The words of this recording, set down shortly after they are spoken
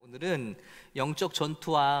오늘은 영적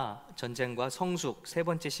전투와 전쟁과 성숙 세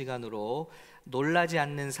번째 시간으로 놀라지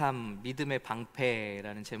않는 삶, 믿음의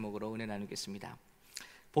방패라는 제목으로 은혜 나누겠습니다.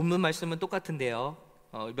 본문 말씀은 똑같은데요,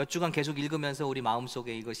 몇 주간 계속 읽으면서 우리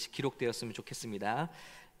마음속에 이것이 기록되었으면 좋겠습니다.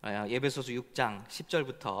 에베소서 6장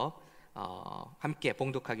 10절부터 함께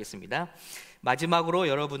봉독하겠습니다. 마지막으로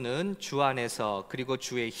여러분은 주 안에서 그리고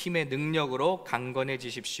주의 힘의 능력으로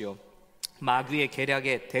강건해지십시오. 마귀의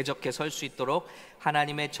계략에 대적해 설 수 있도록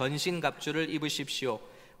하나님의 전신갑주를 입으십시오.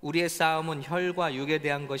 우리의 싸움은 혈과 육에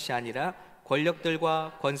대한 것이 아니라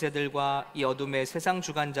권력들과 권세들과 이 어둠의 세상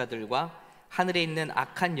주관자들과 하늘에 있는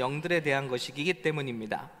악한 영들에 대한 것이기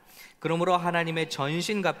때문입니다. 그러므로 하나님의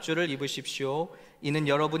전신갑주를 입으십시오. 이는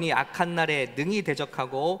여러분이 악한 날에 능히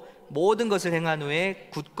대적하고 모든 것을 행한 후에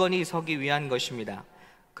굳건히 서기 위한 것입니다.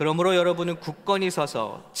 그러므로 여러분은 굳건히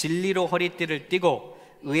서서 진리로 허리띠를 띠고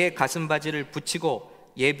의의 가슴바지를 붙이고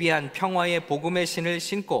예비한 평화의 복음의 신을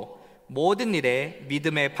신고 모든 일에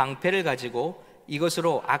믿음의 방패를 가지고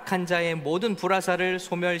이것으로 악한 자의 모든 불화살을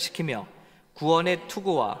소멸시키며 구원의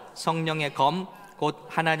투구와 성령의 검 곧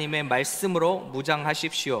하나님의 말씀으로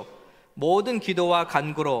무장하십시오. 모든 기도와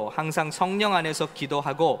간구로 항상 성령 안에서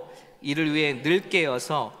기도하고 이를 위해 늘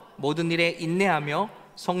깨어서 모든 일에 인내하며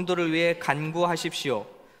성도를 위해 간구하십시오.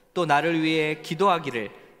 또 나를 위해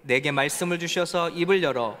기도하기를 내게 말씀을 주셔서 입을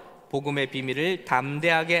열어 복음의 비밀을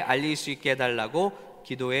담대하게 알릴 수 있게 해달라고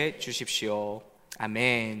기도해 주십시오.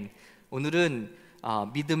 아멘. 오늘은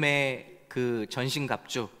믿음의 그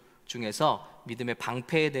전신갑주 중에서 믿음의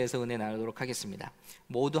방패에 대해서 은혜 나누도록 하겠습니다.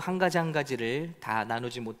 모두 한 가지 한 가지를 다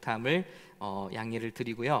나누지 못함을 양해를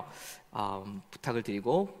드리고요, 부탁을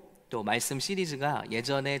드리고, 또 말씀 시리즈가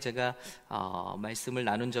예전에 제가 말씀을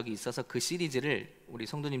나눈 적이 있어서 그 시리즈를 우리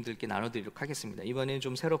성도님들께 나눠드리도록 하겠습니다. 이번에는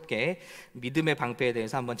좀 새롭게 믿음의 방패에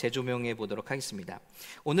대해서 한번 재조명해 보도록 하겠습니다.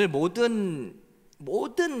 오늘 모든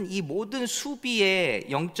수비의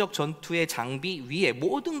영적 전투의 장비 위에,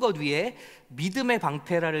 모든 것 위에 믿음의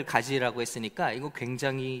방패를 가지라고 했으니까 이거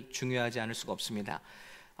굉장히 중요하지 않을 수가 없습니다.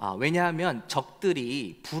 왜냐하면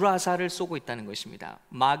적들이 불화살을 쏘고 있다는 것입니다.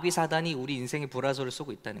 마귀 사단이 우리 인생에 불화살을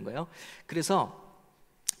쏘고 있다는 거예요. 그래서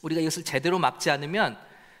우리가 이것을 제대로 막지 않으면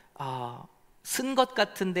쓴 것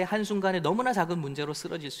같은데 한순간에 너무나 작은 문제로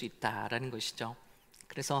쓰러질 수 있다라는 것이죠.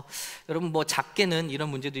 그래서 여러분, 작게는 이런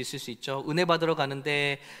문제도 있을 수 있죠. 은혜 받으러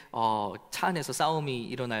가는데 차 안에서 싸움이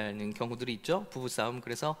일어나는 경우들이 있죠. 부부싸움.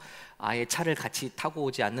 그래서 아예 차를 같이 타고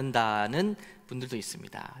오지 않는다는 분들도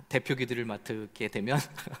있습니다. 대표 기도를 맡게 되면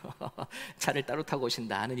차를 따로 타고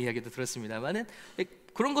오신다는 이야기도 들었습니다만은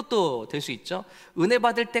그런 것도 될 수 있죠. 은혜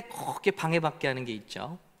받을 때 그렇게 방해받게 하는 게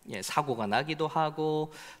있죠. 사고가 나기도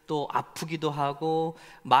하고 또 아프기도 하고.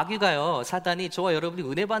 마귀가요, 사단이 저와 여러분이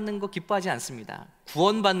은혜 받는 거 기뻐하지 않습니다.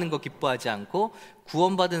 구원받는 거 기뻐하지 않고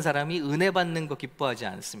구원받은 사람이 은혜 받는 거 기뻐하지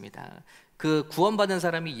않습니다. 그 구원받은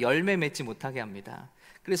사람이 열매 맺지 못하게 합니다.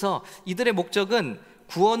 그래서 이들의 목적은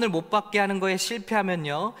구원을 못 받게 하는 거에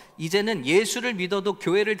실패하면요, 이제는 예수를 믿어도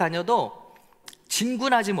교회를 다녀도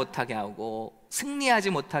진군하지 못하게 하고 승리하지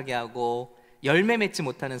못하게 하고 열매 맺지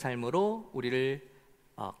못하는 삶으로 우리를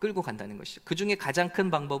끌고 간다는 것이죠. 그 중에 가장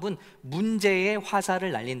큰 방법은 문제의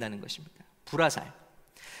화살을 날린다는 것입니다. 불화살.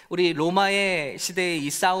 우리 로마의 시대의 이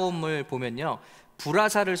싸움을 보면요,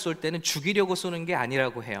 불화살을 쏠 때는 죽이려고 쏘는 게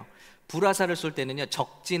아니라고 해요. 불화살을 쏠 때는요,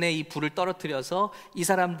 적진에 이 불을 떨어뜨려서 이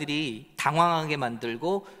사람들이 당황하게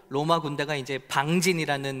만들고, 로마 군대가 이제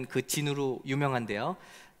방진이라는 그 진으로 유명한데요,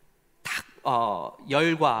 딱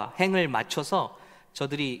열과 행을 맞춰서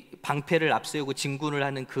저들이 방패를 앞세우고 진군을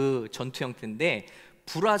하는 그 전투 형태인데,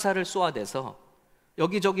 불화살을 쏘아대서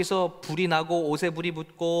여기저기서 불이 나고 옷에 불이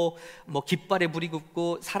붙고 깃발에 불이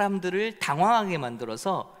붙고 사람들을 당황하게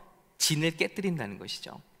만들어서 진을 깨뜨린다는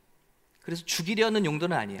것이죠. 그래서 죽이려는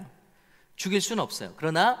용도는 아니에요. 죽일 수는 없어요.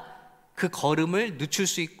 그러나 그 걸음을 늦출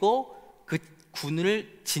수 있고 그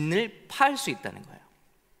진을 파할 수 있다는 거예요.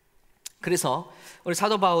 그래서 우리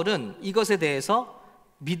사도 바울은 이것에 대해서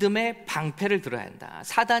믿음의 방패를 들어야 한다.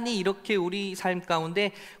 사단이 이렇게 우리 삶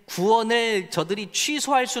가운데 구원을 저들이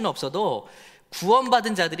취소할 수는 없어도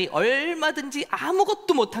구원받은 자들이 얼마든지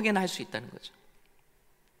아무것도 못하게는 할 수 있다는 거죠.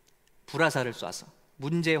 불화살을 쏴서,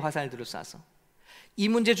 문제의 화살들을 쏴서 이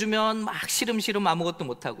문제 주면 막 시름시름 아무것도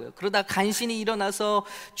못하고요, 그러다 간신히 일어나서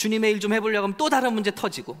주님의 일 좀 해보려고 하면 또 다른 문제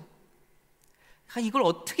터지고. 이걸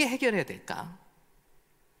어떻게 해결해야 될까?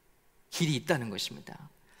 길이 있다는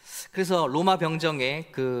것입니다. 그래서 로마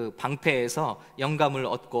병정의 그 방패에서 영감을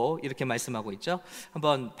얻고 이렇게 말씀하고 있죠.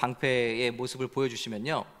 한번 방패의 모습을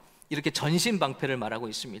보여주시면요, 이렇게 전신 방패를 말하고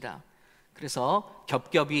있습니다. 그래서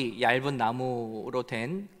겹겹이 얇은 나무로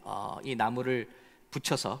된 이 나무를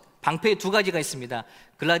붙여서, 방패에 두 가지가 있습니다.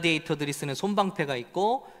 글라디에이터들이 쓰는 손방패가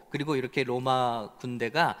있고 그리고 이렇게 로마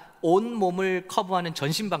군대가 온 몸을 커버하는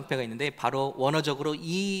전신 방패가 있는데 바로 원어적으로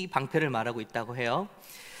이 방패를 말하고 있다고 해요.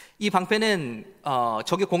 이 방패는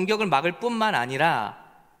적의 공격을 막을 뿐만 아니라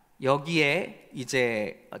여기에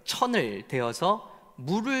이제 천을 대어서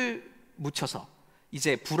물을 묻혀서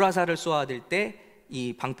이제 불화살을 쏘아댈 때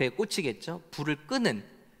이 방패에 꽂히겠죠. 불을 끄는,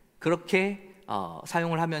 그렇게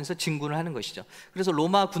사용을 하면서 진군을 하는 것이죠. 그래서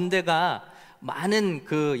로마 군대가 많은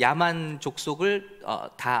그 야만 족속을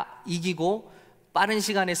다 이기고 빠른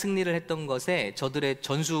시간에 승리를 했던 것에 저들의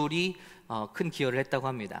전술이 큰 기여를 했다고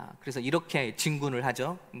합니다. 그래서 이렇게 진군을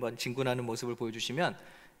하죠. 한번 진군하는 모습을 보여주시면,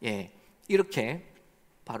 예, 이렇게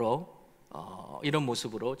바로 이런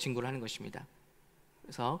모습으로 진군을 하는 것입니다.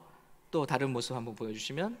 그래서 또 다른 모습 한번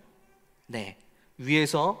보여주시면, 네,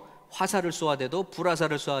 위에서 화살을 쏘아대도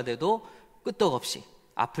불화살을 쏘아대도 끄떡없이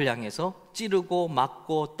앞을 향해서 찌르고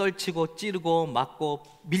맞고 떨치고 찌르고 맞고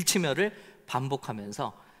밀치며를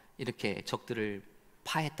반복하면서 이렇게 적들을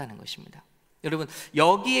파했다는 것입니다. 여러분,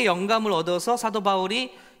 여기에 영감을 얻어서 사도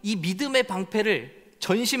바울이 이 믿음의 방패를,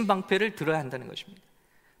 전신 방패를 들어야 한다는 것입니다.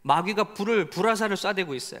 마귀가 불화살을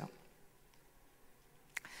쏴대고 있어요.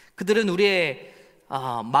 그들은 우리의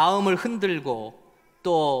마음을 흔들고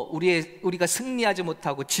또 우리가 승리하지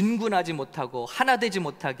못하고 진군하지 못하고 하나 되지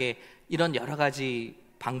못하게 이런 여러 가지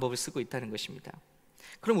방법을 쓰고 있다는 것입니다.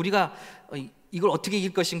 그럼 우리가 이걸 어떻게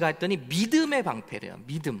이길 것인가 했더니 믿음의 방패래요.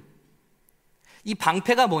 믿음. 이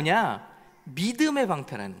방패가 뭐냐? 믿음의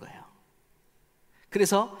방패라는 거예요.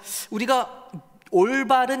 그래서 우리가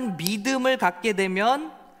올바른 믿음을 갖게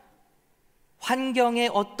되면 환경의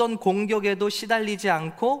어떤 공격에도 시달리지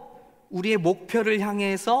않고 우리의 목표를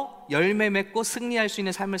향해서 열매 맺고 승리할 수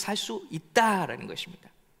있는 삶을 살 수 있다라는 것입니다.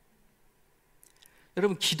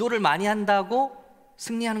 여러분, 기도를 많이 한다고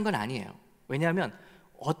승리하는 건 아니에요. 왜냐하면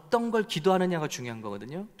어떤 걸 기도하느냐가 중요한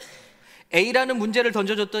거거든요. A라는 문제를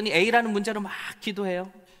던져줬더니 A라는 문제로 막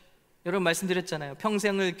기도해요. 여러분, 말씀드렸잖아요.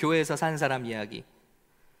 평생을 교회에서 산 사람 이야기.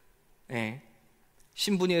 네.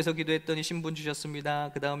 신분이 위해서 기도했더니 신분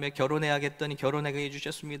주셨습니다. 그 다음에 결혼해야겠더니 결혼하게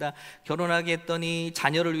해주셨습니다. 결혼하게 했더니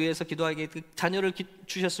자녀를 위해서 기도하게 자녀를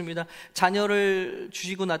주셨습니다. 자녀를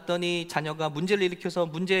주시고 났더니 자녀가 문제를 일으켜서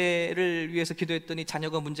문제를 위해서 기도했더니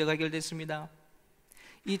자녀가 문제가 해결됐습니다.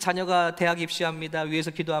 이 자녀가 대학 입시합니다.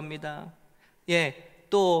 위해서 기도합니다. 예,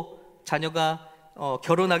 또 자녀가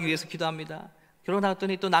결혼하기 위해서 기도합니다.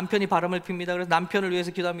 결혼했더니 또 남편이 바람을 핍니다. 그래서 남편을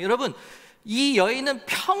위해서 기도합니다. 여러분, 이 여인은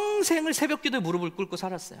평생을 새벽기도에 무릎을 꿇고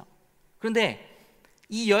살았어요. 그런데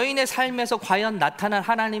이 여인의 삶에서 과연 나타난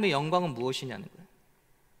하나님의 영광은 무엇이냐는 거예요.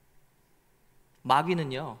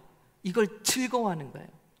 마귀는요, 이걸 즐거워하는 거예요.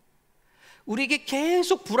 우리에게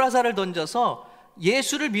계속 불화살을 던져서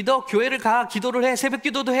예수를 믿어, 교회를 가, 기도를 해,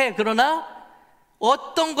 새벽기도도 해. 그러나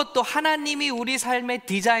어떤 것도 하나님이 우리 삶에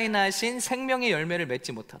디자인하신 생명의 열매를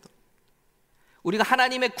맺지 못하도록, 우리가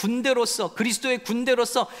하나님의 군대로서, 그리스도의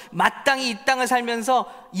군대로서 마땅히 이 땅을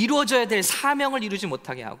살면서 이루어져야 될 사명을 이루지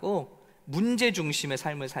못하게 하고 문제 중심의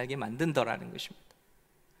삶을 살게 만든다라는 것입니다.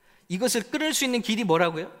 이것을 끊을 수 있는 길이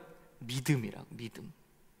뭐라고요? 믿음이라고. 믿음.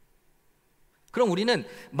 그럼 우리는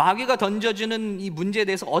마귀가 던져주는 이 문제에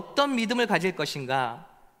대해서 어떤 믿음을 가질 것인가?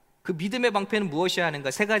 그 믿음의 방패는 무엇이어야 하는가?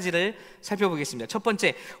 세 가지를 살펴보겠습니다. 첫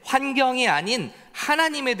번째, 환경이 아닌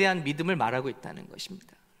하나님에 대한 믿음을 말하고 있다는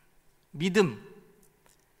것입니다. 믿음.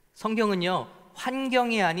 성경은요,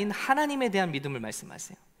 환경이 아닌 하나님에 대한 믿음을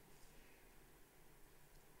말씀하세요.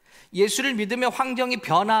 예수를 믿으면 환경이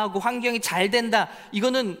변화하고 환경이 잘 된다,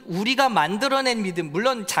 이거는 우리가 만들어낸 믿음,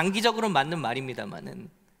 물론 장기적으로 맞는 말입니다만은,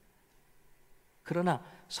 그러나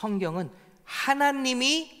성경은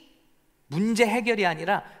하나님이 문제 해결이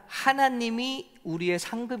아니라 하나님이 우리의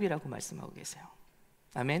상급이라고 말씀하고 계세요.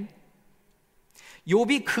 아멘.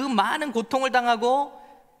 욥이 그 많은 고통을 당하고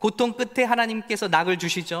고통 끝에 하나님께서 낙을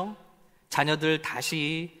주시죠. 자녀들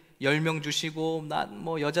다시 10명 주시고,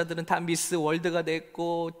 여자들은 다 미스 월드가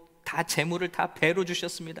됐고, 다 재물을 다 배로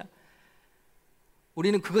주셨습니다.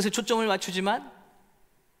 우리는 그것에 초점을 맞추지만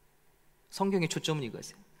성경의 초점은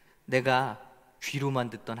이거예요. 내가 귀로만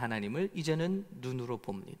듣던 하나님을 이제는 눈으로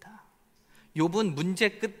봅니다. 욥은 문제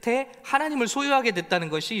끝에 하나님을 소유하게 됐다는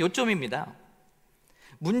것이 요점입니다.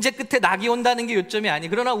 문제 끝에 낙이 온다는 게 요점이 아니,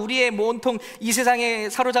 그러나 우리의 온통 이 세상에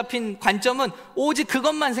사로잡힌 관점은 오직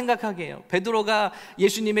그것만 생각하게 해요. 베드로가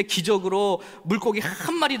예수님의 기적으로 물고기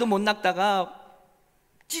한 마리도 못 낚다가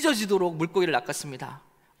찢어지도록 물고기를 낚았습니다.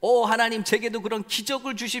 하나님, 제게도 그런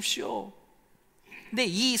기적을 주십시오. 근데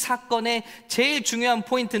이 사건의 제일 중요한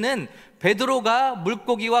포인트는 베드로가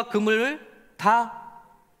물고기와 그물을 다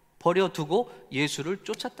버려두고 예수를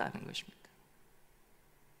쫓았다는 것입니다.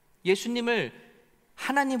 예수님을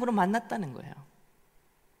하나님으로 만났다는 거예요.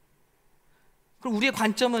 그럼 우리의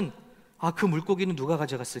관점은 그 물고기는 누가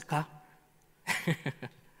가져갔을까?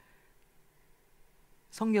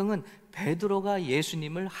 성경은 베드로가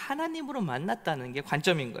예수님을 하나님으로 만났다는 게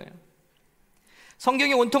관점인 거예요.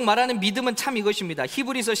 성경이 온통 말하는 믿음은 참 이것입니다.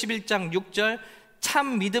 히브리서 11장 6절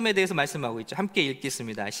참 믿음에 대해서 말씀하고 있죠. 함께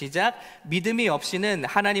읽겠습니다. 시작. 믿음이 없이는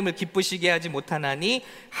하나님을 기쁘시게 하지 못하나니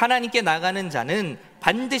하나님께 나가는 자는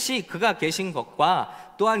반드시 그가 계신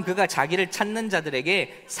것과 또한 그가 자기를 찾는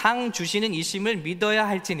자들에게 상 주시는 이심을 믿어야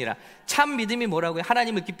할지니라. 참 믿음이 뭐라고요?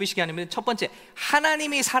 하나님을 기쁘시게 하는 믿음. 첫 번째,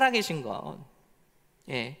 하나님이 살아계신 것.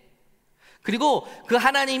 그리고 그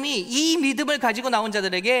하나님이 이 믿음을 가지고 나온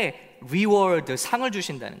자들에게 리워드, 상을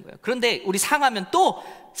주신다는 거예요. 그런데 우리 상하면 또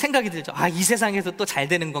생각이 들죠. 이 세상에서 또 잘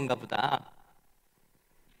되는 건가 보다.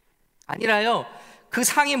 아니라요, 그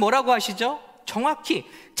상이 뭐라고 하시죠? 정확히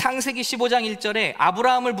창세기 15장 1절에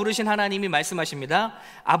아브라함을 부르신 하나님이 말씀하십니다.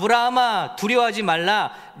 아브라함아, 두려워하지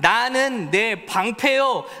말라. 나는 내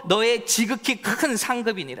방패요 너의 지극히 큰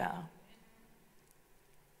상급이니라.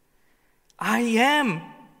 I am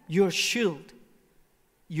your shield,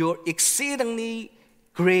 your exceedingly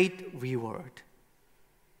great reward.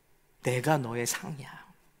 내가 너의 상이야.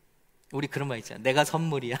 우리 그런 말 있잖아. 내가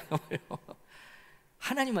선물이야.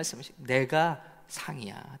 하나님 말씀하시, 내가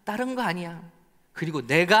상이야. 다른 거 아니야. 그리고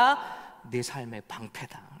내가 내 삶의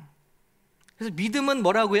방패다. 그래서 믿음은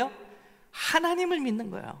뭐라고요? 하나님을 믿는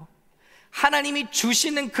거예요. 하나님이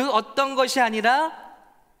주시는 그 어떤 것이 아니라,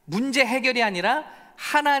 문제 해결이 아니라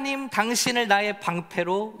하나님 당신을 나의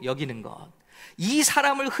방패로 여기는 것. 이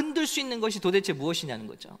사람을 흔들 수 있는 것이 도대체 무엇이냐는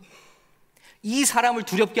거죠. 이 사람을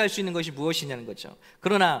두렵게 할 수 있는 것이 무엇이냐는 거죠.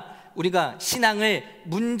 그러나 우리가 신앙을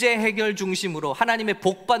문제 해결 중심으로, 하나님의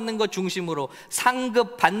복 받는 것 중심으로,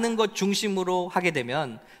 상급 받는 것 중심으로 하게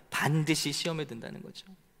되면 반드시 시험에 든다는 거죠.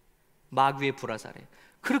 마귀의 불화살에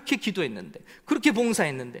그렇게 기도했는데, 그렇게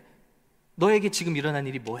봉사했는데 너에게 지금 일어난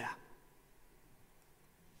일이 뭐야?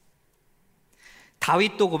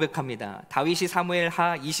 다윗도 고백합니다. 다윗이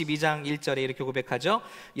사무엘하 22장 1절에 이렇게 고백하죠.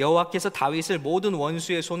 여호와께서 다윗을 모든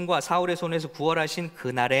원수의 손과 사울의 손에서 구원하신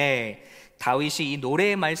그날에 다윗이 이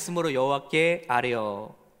노래의 말씀으로 여호와께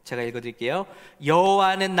아뢰어. 제가 읽어드릴게요.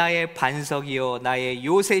 여호와는 나의 반석이요 나의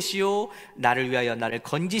요새시요 나를 위하여 나를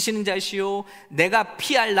건지시는 자시요 내가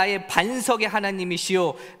피할 나의 반석의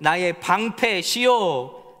하나님이시요 나의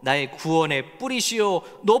방패시요 나의 구원의 뿌리시요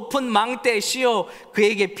높은 망대시요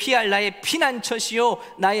그에게 피할 나의 피난처시요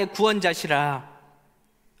나의 구원자시라.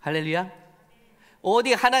 할렐루야.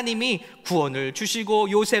 어디 하나님이 구원을 주시고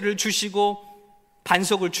요새를 주시고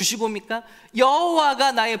반석을 주시고입니까?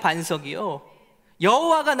 여호와가 나의 반석이요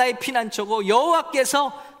여호와가 나의 피난처고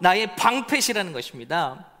여호와께서 나의 방패시라는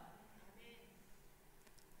것입니다.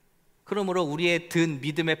 그러므로 우리의 든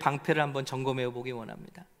믿음의 방패를 한번 점검해 보기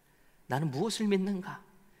원합니다. 나는 무엇을 믿는가?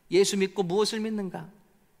 예수 믿고 무엇을 믿는가?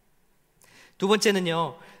 두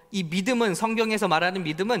번째는요, 이 믿음은, 성경에서 말하는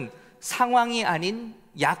믿음은 상황이 아닌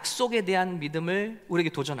약속에 대한 믿음을 우리에게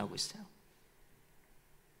도전하고 있어요.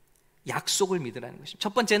 약속을 믿으라는 것입니다.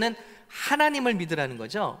 첫 번째는 하나님을 믿으라는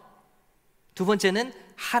거죠. 두 번째는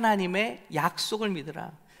하나님의 약속을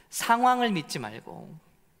믿으라. 상황을 믿지 말고.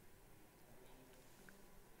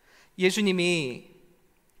 예수님이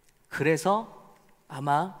그래서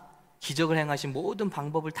아마 기적을 행하신 모든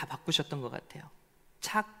방법을 다 바꾸셨던 것 같아요.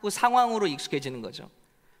 자꾸 상황으로 익숙해지는 거죠.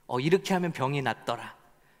 이렇게 하면 병이 낫더라.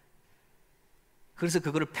 그래서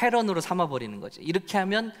그거를 패런으로 삼아버리는 거죠. 이렇게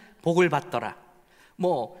하면 복을 받더라.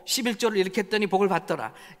 11조를 이렇게 했더니 복을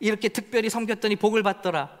받더라. 이렇게 특별히 섬겼더니 복을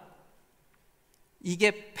받더라.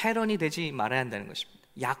 이게 패런이 되지 말아야 한다는 것입니다.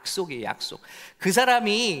 약속이에요, 약속. 그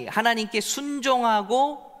사람이 하나님께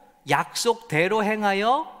순종하고 약속대로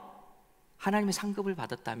행하여 하나님의 상급을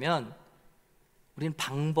받았다면 우리는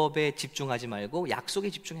방법에 집중하지 말고 약속에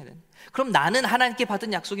집중해야 된다. 그럼 나는 하나님께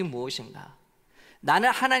받은 약속이 무엇인가? 나는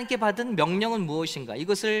하나님께 받은 명령은 무엇인가?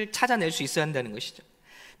 이것을 찾아낼 수 있어야 한다는 것이죠.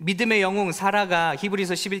 믿음의 영웅 사라가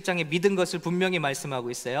히브리서 11장에 믿은 것을 분명히 말씀하고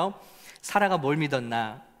있어요. 사라가 뭘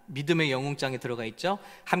믿었나? 믿음의 영웅장에 들어가 있죠.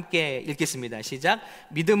 함께 읽겠습니다. 시작.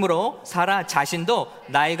 믿음으로 사라 자신도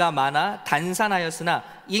나이가 많아 단산하였으나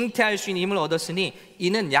잉태할 수 있는 힘을 얻었으니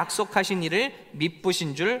이는 약속하신 이를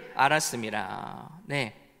믿으신 줄 알았습니다.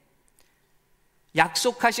 네,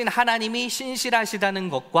 약속하신 하나님이 신실하시다는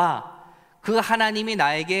것과 그 하나님이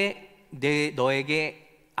너에게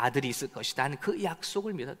아들이 있을 것이다 하는 그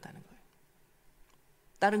약속을 믿었다는 거예요.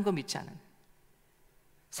 다른 거 믿지 않은,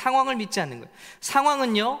 상황을 믿지 않는 거예요.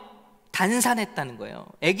 상황은요, 단산했다는 거예요.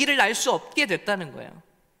 아기를 낳을 수 없게 됐다는 거예요.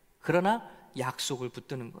 그러나 약속을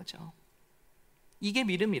붙드는 거죠. 이게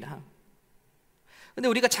믿음이라. 근데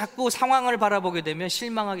우리가 자꾸 상황을 바라보게 되면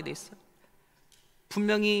실망하게 돼 있어요.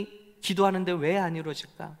 분명히 기도하는데 왜 안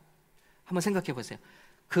이루어질까? 한번 생각해 보세요.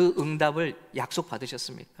 그 응답을 약속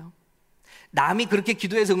받으셨습니까? 남이 그렇게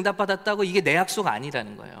기도해서 응답받았다고 이게 내 약속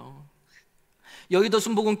아니라는 거예요. 여의도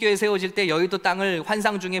순복음교회 세워질 때 여의도 땅을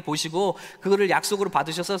환상 중에 보시고 그거를 약속으로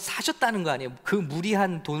받으셔서 사셨다는 거 아니에요. 그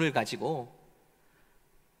무리한 돈을 가지고.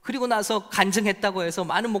 그리고 나서 간증했다고 해서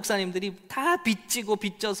많은 목사님들이 다 빚지고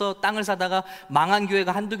빚져서 땅을 사다가 망한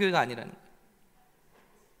교회가 한두 교회가 아니라는 거예요.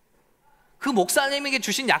 그 목사님에게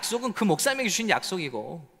주신 약속은 그 목사님에게 주신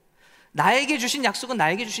약속이고, 나에게 주신 약속은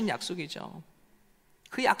나에게 주신 약속이죠.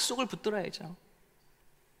 그 약속을 붙들어야죠.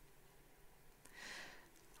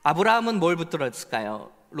 아브라함은 뭘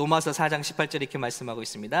붙들었을까요? 로마서 4장 18절에 이렇게 말씀하고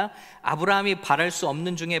있습니다. 아브라함이 바랄 수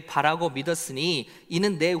없는 중에 바라고 믿었으니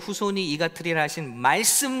이는 내 후손이 이 같으리라 하신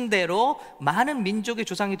말씀대로 많은 민족의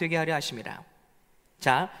조상이 되게 하려 하심이라.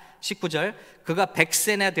 자, 19절, 그가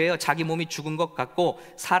 100세나 되어 자기 몸이 죽은 것 같고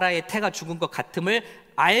사라의 태가 죽은 것 같음을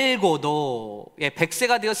알고도,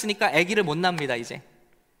 100세가 되었으니까 아기를 못 납니다. 이제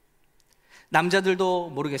남자들도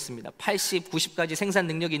모르겠습니다. 80, 90까지 생산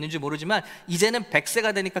능력이 있는지 모르지만 이제는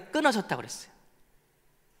 100세가 되니까 끊어졌다고 그랬어요.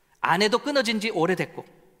 아내도 끊어진 지 오래됐고.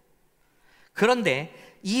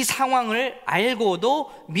 그런데 이 상황을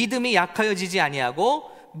알고도 믿음이 약하여지지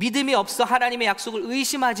아니하고 믿음이 없어 하나님의 약속을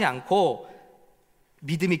의심하지 않고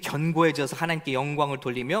믿음이 견고해져서 하나님께 영광을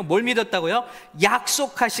돌리며 뭘 믿었다고요?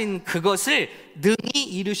 약속하신 그것을 능히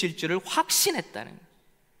이루실 줄을 확신했다는 거예요.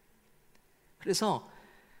 그래서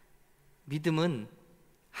믿음은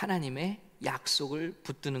하나님의 약속을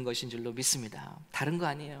붙드는 것인 줄로 믿습니다. 다른 거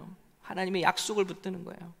아니에요. 하나님의 약속을 붙드는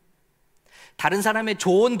거예요. 다른 사람의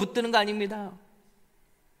조언 붙드는 거 아닙니다.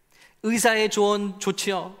 의사의 조언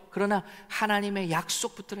좋지요. 그러나 하나님의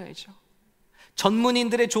약속 붙들어야죠.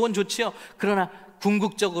 전문인들의 조언 좋지요. 그러나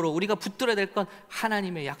궁극적으로 우리가 붙들어야 될 건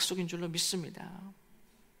하나님의 약속인 줄로 믿습니다.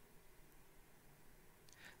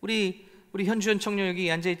 우리 현주연 청년 여기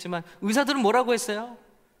앉아있지만 의사들은 뭐라고 했어요?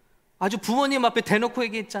 아주 부모님 앞에 대놓고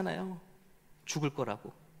얘기했잖아요. 죽을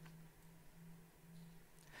거라고.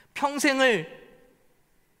 평생을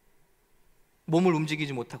몸을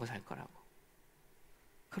움직이지 못하고 살 거라고.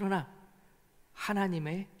 그러나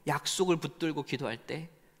하나님의 약속을 붙들고 기도할 때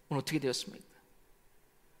오늘 어떻게 되었습니까?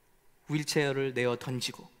 휠체어를 내어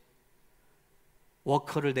던지고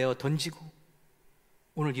워커를 내어 던지고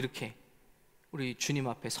오늘 이렇게 우리 주님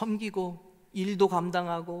앞에 섬기고 일도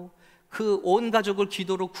감당하고 그 온 가족을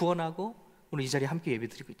기도로 구원하고 오늘 이 자리에 함께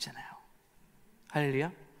예배드리고 있잖아요.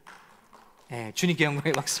 할렐루야. 네, 주님께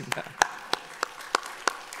영광의 박수입니다.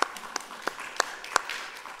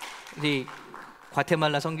 우리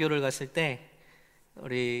과테말라 선교를 갔을 때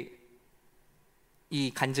우리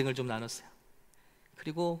이 간증을 좀 나눴어요.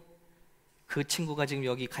 그리고 그 친구가 지금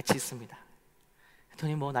여기 같이 있습니다.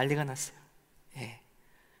 그랬더니 뭐 난리가 났어요. 예.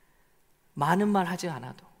 많은 말 하지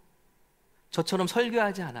않아도, 저처럼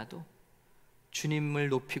설교하지 않아도 주님을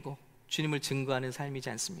높이고 주님을 증거하는 삶이지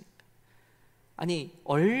않습니까? 아니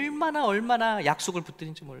얼마나 약속을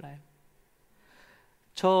붙드는지 몰라요.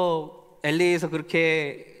 저 LA에서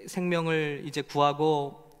그렇게 생명을 이제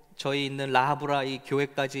구하고 저희 있는 라하브라 이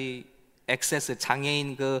교회까지 액세스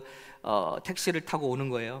장애인 택시를 타고 오는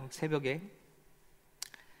거예요. 새벽에.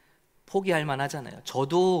 포기할 만하잖아요.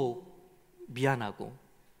 저도 미안하고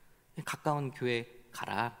가까운 교회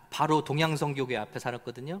가라. 바로 동양성교회 앞에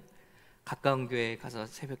살았거든요. 가까운 교회에 가서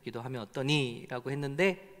새벽 기도하면 어떠니? 라고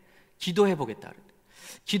했는데 기도해 보겠다.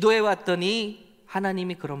 기도해 왔더니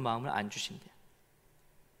하나님이 그런 마음을 안 주신대요.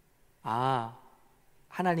 아,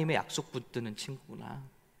 하나님의 약속 붙드는 친구구나.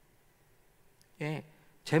 예,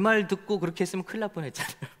 제 말 듣고 그렇게 했으면 큰일 날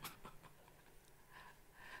뻔했잖아요.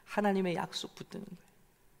 하나님의 약속 붙드는 거예요.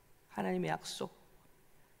 하나님의 약속.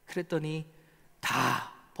 그랬더니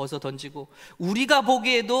다 벗어 던지고, 우리가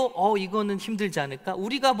보기에도 이거는 힘들지 않을까?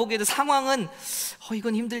 우리가 보기에도 상황은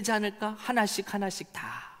이건 힘들지 않을까? 하나씩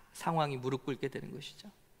다 상황이 무릎 꿇게 되는 것이죠.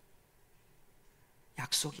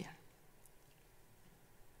 약속이야.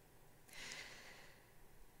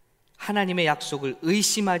 하나님의 약속을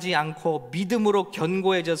의심하지 않고 믿음으로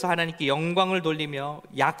견고해져서 하나님께 영광을 돌리며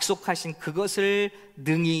약속하신 그것을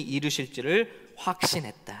능히 이루실 줄을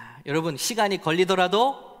확신했다. 여러분, 시간이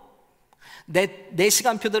걸리더라도 내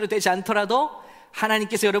시간표대로 되지 않더라도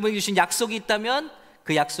하나님께서 여러분에게 주신 약속이 있다면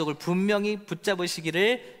그 약속을 분명히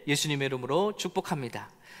붙잡으시기를 예수님의 이름으로 축복합니다.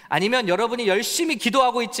 아니면 여러분이 열심히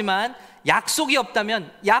기도하고 있지만 약속이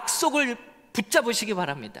없다면 약속을 붙잡으시기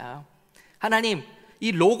바랍니다. 하나님,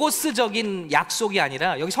 이 로고스적인 약속이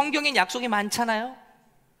아니라, 여기 성경엔 약속이 많잖아요.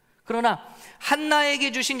 그러나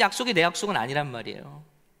한나에게 주신 약속이 내 약속은 아니란 말이에요.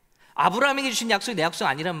 아브라함에게 주신 약속이 내 약속은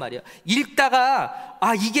아니란 말이에요. 읽다가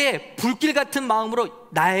이게 불길 같은 마음으로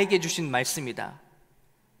나에게 주신 말씀이다.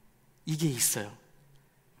 이게 있어요.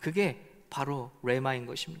 그게 바로 레마인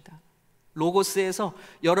것입니다. 로고스에서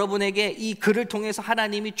여러분에게 이 글을 통해서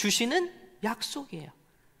하나님이 주시는 약속이에요.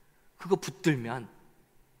 그거 붙들면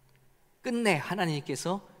끝내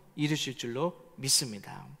하나님께서 이루실 줄로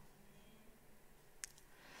믿습니다.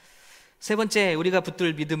 세 번째 우리가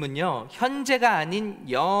붙들 믿음은요, 현재가 아닌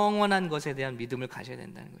영원한 것에 대한 믿음을 가져야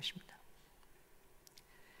된다는 것입니다.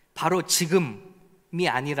 바로 지금이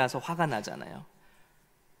아니라서 화가 나잖아요.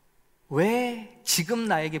 왜 지금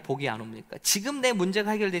나에게 복이 안 옵니까? 지금 내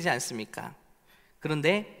문제가 해결되지 않습니까?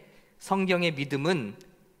 그런데 성경의 믿음은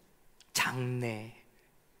장래,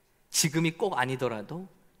 지금이 꼭 아니더라도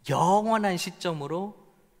영원한 시점으로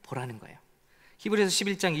보라는 거예요. 히브리서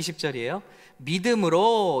 11장 20절이에요.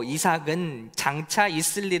 믿음으로 이삭은 장차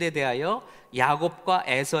있을 일에 대하여 야곱과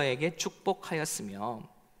에서에게 축복하였으며,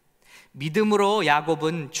 믿음으로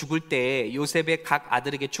야곱은 죽을 때에 요셉의 각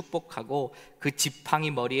아들에게 축복하고 그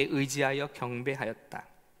지팡이 머리에 의지하여 경배하였다.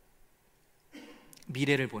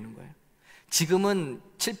 미래를 보는 거예요. 지금은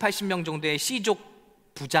 7, 80명 정도의 씨족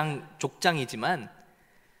족장이지만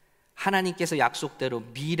하나님께서 약속대로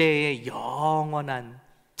미래의 영원한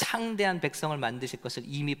창대한 백성을 만드실 것을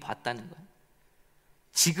이미 봤다는 거예요.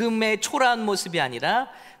 지금의 초라한 모습이 아니라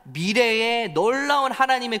미래의 놀라운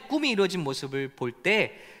하나님의 꿈이 이루어진 모습을 볼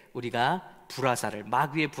때 우리가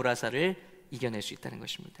마귀의 불화살을 이겨낼 수 있다는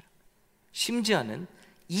것입니다. 심지어는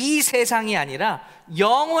이 세상이 아니라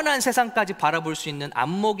영원한 세상까지 바라볼 수 있는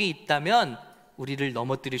안목이 있다면 우리를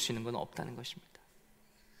넘어뜨릴 수 있는 건 없다는 것입니다.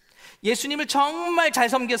 예수님을 정말 잘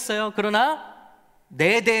섬겼어요. 그러나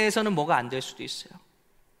내 대해서는 뭐가 안 될 수도 있어요.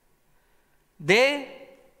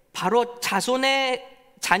 내 바로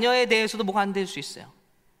자녀에 대해서도 뭐가 안 될 수 있어요.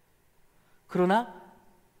 그러나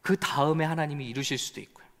그 다음에 하나님이 이루실 수도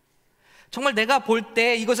있고요. 정말 내가 볼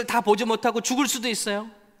때 이것을 다 보지 못하고 죽을 수도 있어요.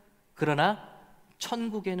 그러나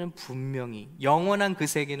천국에는 분명히, 영원한 그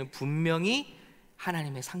세계는 분명히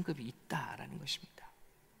하나님의 상급이 있다라는 것입니다.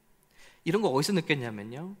 이런 거 어디서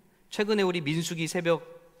느꼈냐면요, 최근에 우리 민수기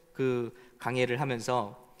새벽 그 강해를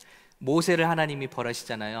하면서 모세를 하나님이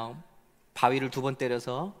벌하시잖아요. 바위를 2번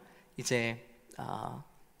때려서 이제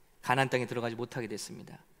가나안 땅에 들어가지 못하게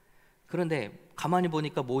됐습니다. 그런데 가만히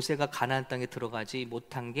보니까 모세가 가나안 땅에 들어가지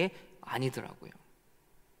못한 게 아니더라고요.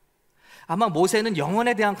 아마 모세는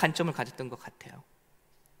영혼에 대한 관점을 가졌던 것 같아요.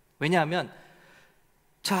 왜냐하면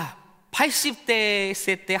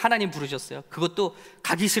 80대 때 하나님 부르셨어요. 그것도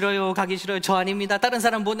가기 싫어요, 저 아닙니다, 다른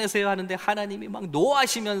사람 보내세요 하는데 하나님이 막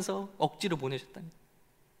노하시면서 억지로 보내셨다니.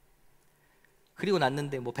 그리고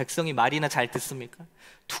났는데 뭐 백성이 말이나 잘 듣습니까?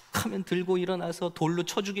 툭 하면 들고 일어나서 돌로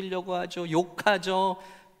쳐 죽이려고 하죠. 욕하죠.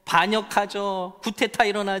 반역하죠. 구테타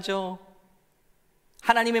일어나죠.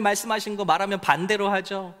 하나님이 말씀하신 거 말하면 반대로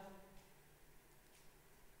하죠.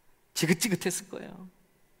 지긋지긋했을 거예요.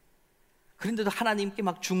 그런데도 하나님께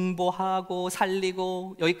막 중보하고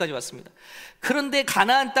살리고 여기까지 왔습니다. 그런데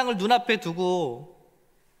가나안 땅을 눈앞에 두고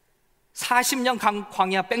 40년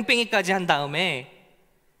광야 뺑뺑이까지 한 다음에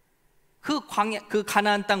그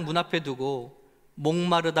가나안 땅 문 앞에 두고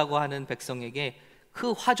목마르다고 하는 백성에게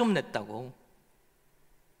그 화 좀 냈다고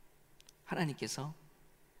하나님께서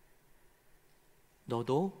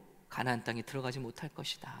너도 가나안 땅에 들어가지 못할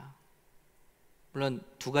것이다. 물론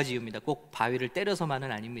 2가지 이유입니다. 꼭 바위를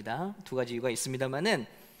때려서만은 아닙니다. 2가지 이유가 있습니다만은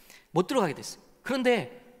못 들어가게 됐어요.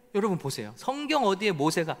 그런데 여러분 보세요. 성경 어디에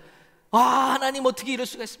모세가 하나님 어떻게 이럴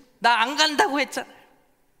수가 있습니까? 나 안 간다고 했잖아요.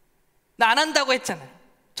 나 안 한다고 했잖아요.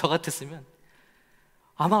 저 같았으면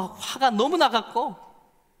아마 화가 너무 나갔고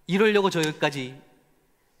이러려고 저기까지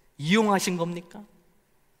이용하신 겁니까?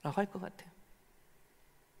 라고 할 것 같아요.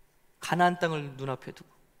 가나안 땅을 눈앞에 두고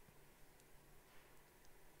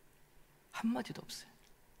한마디도 없어요.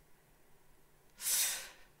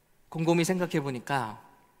 곰곰이 생각해 보니까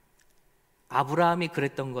아브라함이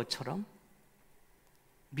그랬던 것처럼,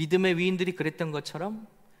 믿음의 위인들이 그랬던 것처럼,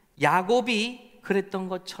 야곱이 그랬던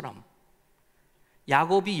것처럼,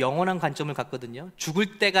 야곱이 영원한 관점을 갖거든요.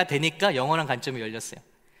 죽을 때가 되니까 영원한 관점이 열렸어요.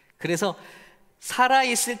 그래서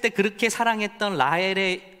살아있을 때 그렇게 사랑했던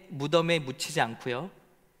라헬의 무덤에 묻히지 않고요,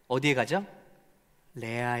 어디에 가죠?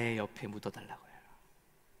 레아의 옆에 묻어달라고 해요.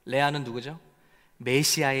 레아는 누구죠?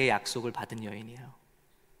 메시아의 약속을 받은 여인이에요.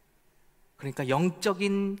 그러니까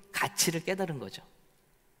영적인 가치를 깨달은 거죠.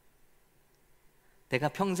 내가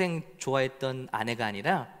평생 좋아했던 아내가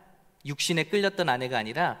아니라, 육신에 끌렸던 아내가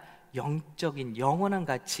아니라 영적인 영원한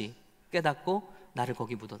가치 깨닫고 나를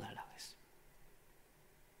거기 묻어달라고 했어요.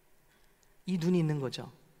 이 눈이 있는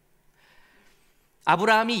거죠.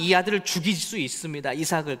 아브라함이 이 아들을 죽일 수 있습니다,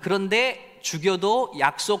 이삭을. 그런데 죽여도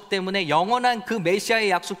약속 때문에, 영원한 그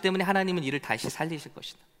메시아의 약속 때문에 하나님은 이를 다시 살리실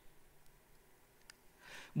것이다.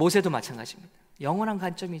 모세도 마찬가지입니다. 영원한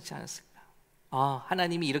관점이 있지 않았을까?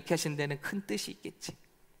 하나님이 이렇게 하신 데는 큰 뜻이 있겠지.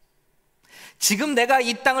 지금 내가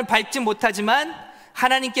이 땅을 밟지 못하지만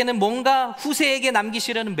하나님께는 뭔가 후세에게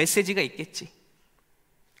남기시려는 메시지가 있겠지.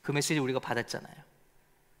 그 메시지 우리가 받았잖아요.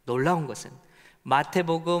 놀라운 것은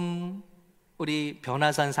마태복음 우리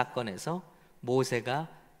변화산 사건에서 모세가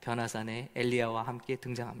변화산에 엘리야와 함께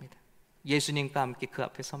등장합니다. 예수님과 함께 그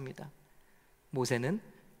앞에 섭니다. 모세는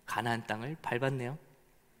가나안 땅을 밟았네요.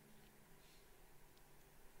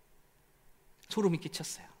 소름이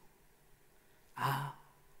끼쳤어요.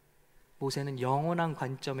 모세는 영원한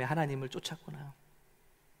관점의 하나님을 쫓았구나.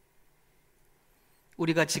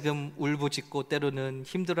 우리가 지금 울부짖고 때로는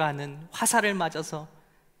힘들어하는 화살을 맞아서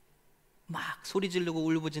막 소리 지르고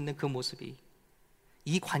울부짖는 그 모습이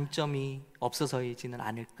이 관점이 없어서이지는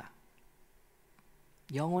않을까.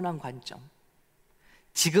 영원한 관점.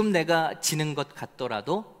 지금 내가 지는 것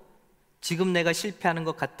같더라도, 지금 내가 실패하는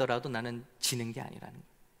것 같더라도 나는 지는 게 아니라는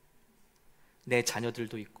거예요. 내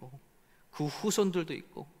자녀들도 있고 그 후손들도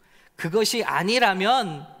있고, 그것이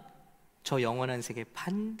아니라면 저 영원한 세계에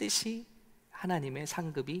반드시 하나님의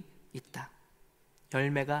상급이 있다.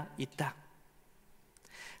 열매가 있다.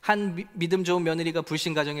 한 믿음 좋은 며느리가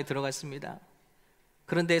불신 가정에 들어갔습니다.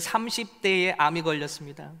 그런데 30대에 암이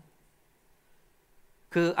걸렸습니다.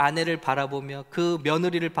 그 아내를 바라보며, 그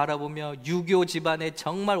며느리를 바라보며 유교 집안에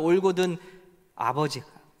정말 올곧은 아버지가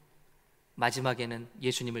마지막에는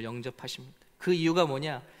예수님을 영접하십니다. 그 이유가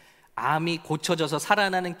뭐냐? 암이 고쳐져서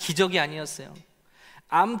살아나는 기적이 아니었어요.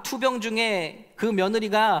 암 투병 중에 그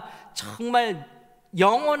며느리가 정말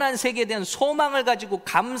영원한 세계에 대한 소망을 가지고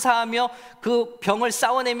감사하며 그 병을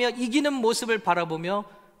싸워내며 이기는 모습을 바라보며,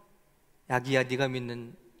 야기야 네가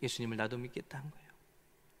믿는 예수님을 나도 믿겠다 한 거예요.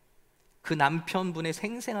 그 남편분의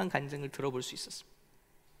생생한 간증을 들어볼 수 있었습니다.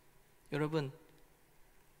 여러분,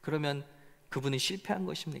 그러면 그분은 실패한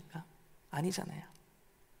것입니까? 아니잖아요.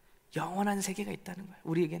 영원한 세계가 있다는 거예요,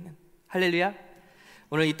 우리에게는. 할렐루야.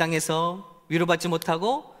 오늘 이 땅에서 위로받지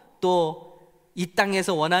못하고 또 이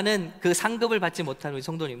땅에서 원하는 그 상급을 받지 못하는 우리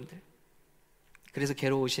성도님들, 그래서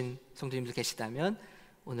괴로우신 성도님들 계시다면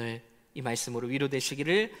오늘 이 말씀으로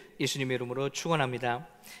위로되시기를 예수님의 이름으로 축원합니다.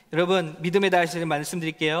 여러분, 믿음에 다시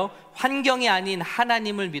말씀드릴게요. 환경이 아닌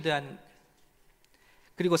하나님을 믿어야 하는,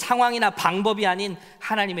 그리고 상황이나 방법이 아닌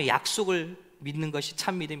하나님의 약속을 믿는 것이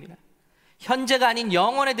참 믿음이라. 현재가 아닌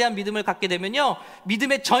영혼에 대한 믿음을 갖게 되면요,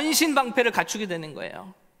 믿음의 전신방패를 갖추게 되는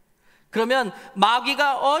거예요. 그러면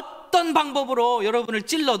마귀가 어떤 방법으로 여러분을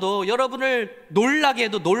찔러도, 여러분을 놀라게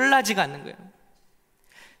해도 놀라지가 않는 거예요.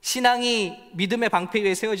 신앙이 믿음의 방패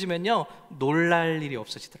위에 세워지면요, 놀랄 일이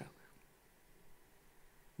없어지더라고요.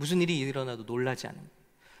 무슨 일이 일어나도 놀라지 않는 거예요.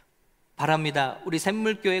 바랍니다. 우리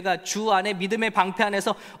샘물교회가 주 안에 믿음의 방패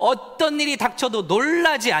안에서 어떤 일이 닥쳐도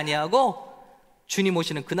놀라지 아니하고 주님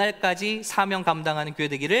오시는 그날까지 사명 감당하는 교회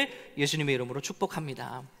되기를 예수님의 이름으로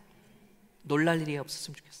축복합니다. 놀랄 일이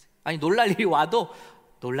없었으면 좋겠어요. 아니, 놀랄 일이 와도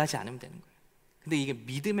놀라지 않으면 되는 거예요. 근데 이게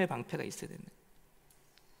믿음의 방패가 있어야 되는 거예요.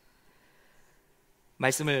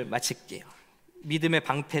 말씀을 마칠게요. 믿음의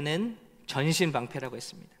방패는 전신 방패라고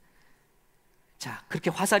했습니다. 자, 그렇게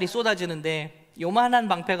화살이 쏟아지는데 요만한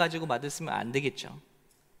방패 가지고 맞았으면 안 되겠죠.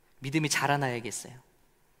 믿음이 자라나야겠어요.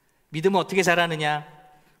 믿음은 어떻게 자라느냐?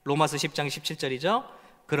 로마서 10장 17절이죠.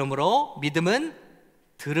 그러므로 믿음은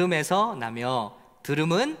들음에서 나며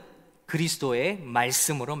들음은 그리스도의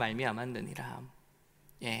말씀으로 말미암았느니라.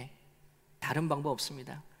 다른 방법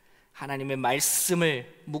없습니다. 하나님의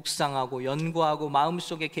말씀을 묵상하고 연구하고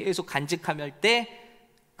마음속에 계속 간직하며 할 때,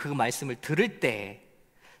 그 말씀을 들을 때,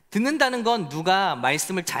 듣는다는 건 누가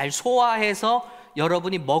말씀을 잘 소화해서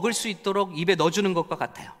여러분이 먹을 수 있도록 입에 넣어주는 것과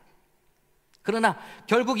같아요. 그러나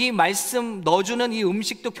결국 이 말씀 넣어주는 이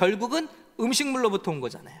음식도 결국은 음식물로부터 온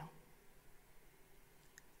거잖아요.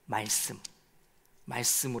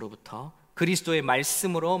 말씀으로부터, 그리스도의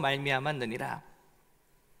말씀으로 말미암았느니라.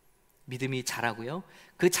 믿음이 자라고요.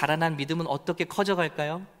 그 자라난 믿음은 어떻게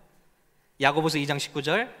커져갈까요? 야고보서 2장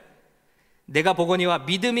 19절, 내가 보거니와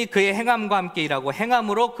믿음이 그의 행함과 함께 일하고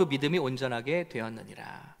행함으로 그 믿음이 온전하게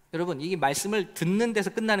되었느니라. 여러분, 이게 말씀을 듣는 데서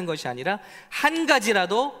끝나는 것이 아니라 한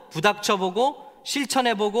가지라도 부닥쳐보고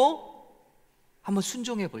실천해보고 한번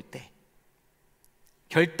순종해볼 때,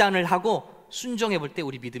 결단을 하고 순종해볼 때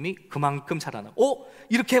우리 믿음이 그만큼 자라나고,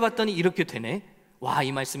 이렇게 해봤더니 이렇게 되네, 와,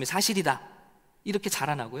 이 말씀이 사실이다, 이렇게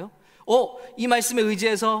자라나고요. 이 말씀에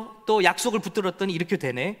의지해서 또 약속을 붙들었더니 이렇게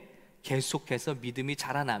되네. 계속해서 믿음이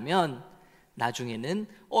자라나면 나중에는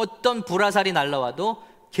어떤 불화살이 날라와도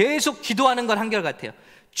계속 기도하는 건 한결같아요.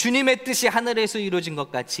 주님의 뜻이 하늘에서 이루어진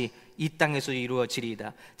것 같이 이 땅에서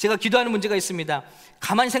이루어지리이다. 제가 기도하는 문제가 있습니다.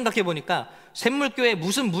 가만히 생각해 보니까 샘물교회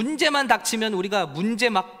무슨 문제만 닥치면 우리가 문제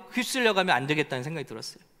막 휩쓸려가면 안 되겠다는 생각이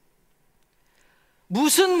들었어요.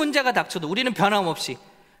 무슨 문제가 닥쳐도 우리는 변함없이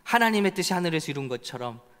하나님의 뜻이 하늘에서 이룬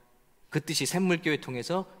것처럼 그 뜻이 샘물교회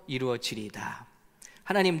통해서 이루어지리이다.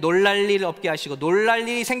 하나님 놀랄 일 없게 하시고 놀랄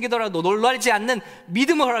일이 생기더라도 놀라지 않는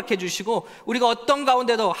믿음을 허락해 주시고 우리가 어떤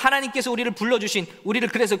가운데도 하나님께서 우리를 불러주신, 우리를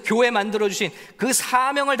그래서 교회 만들어주신 그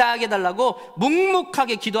사명을 다하게 해달라고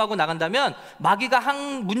묵묵하게 기도하고 나간다면 마귀가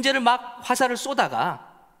한 문제를 막 화살을 쏘다가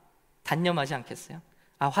단념하지 않겠어요?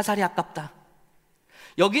 아, 화살이 아깝다.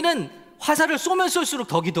 여기는 화살을 쏘면 쏠수록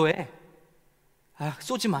더 기도해. 아,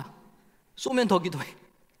 쏘지 마. 쏘면 더 기도해.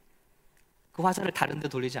 그 화살을 다른 데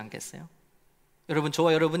돌리지 않겠어요? 여러분,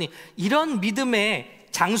 저와 여러분이 이런 믿음의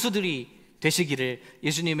장수들이 되시기를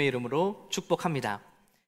예수님의 이름으로 축복합니다.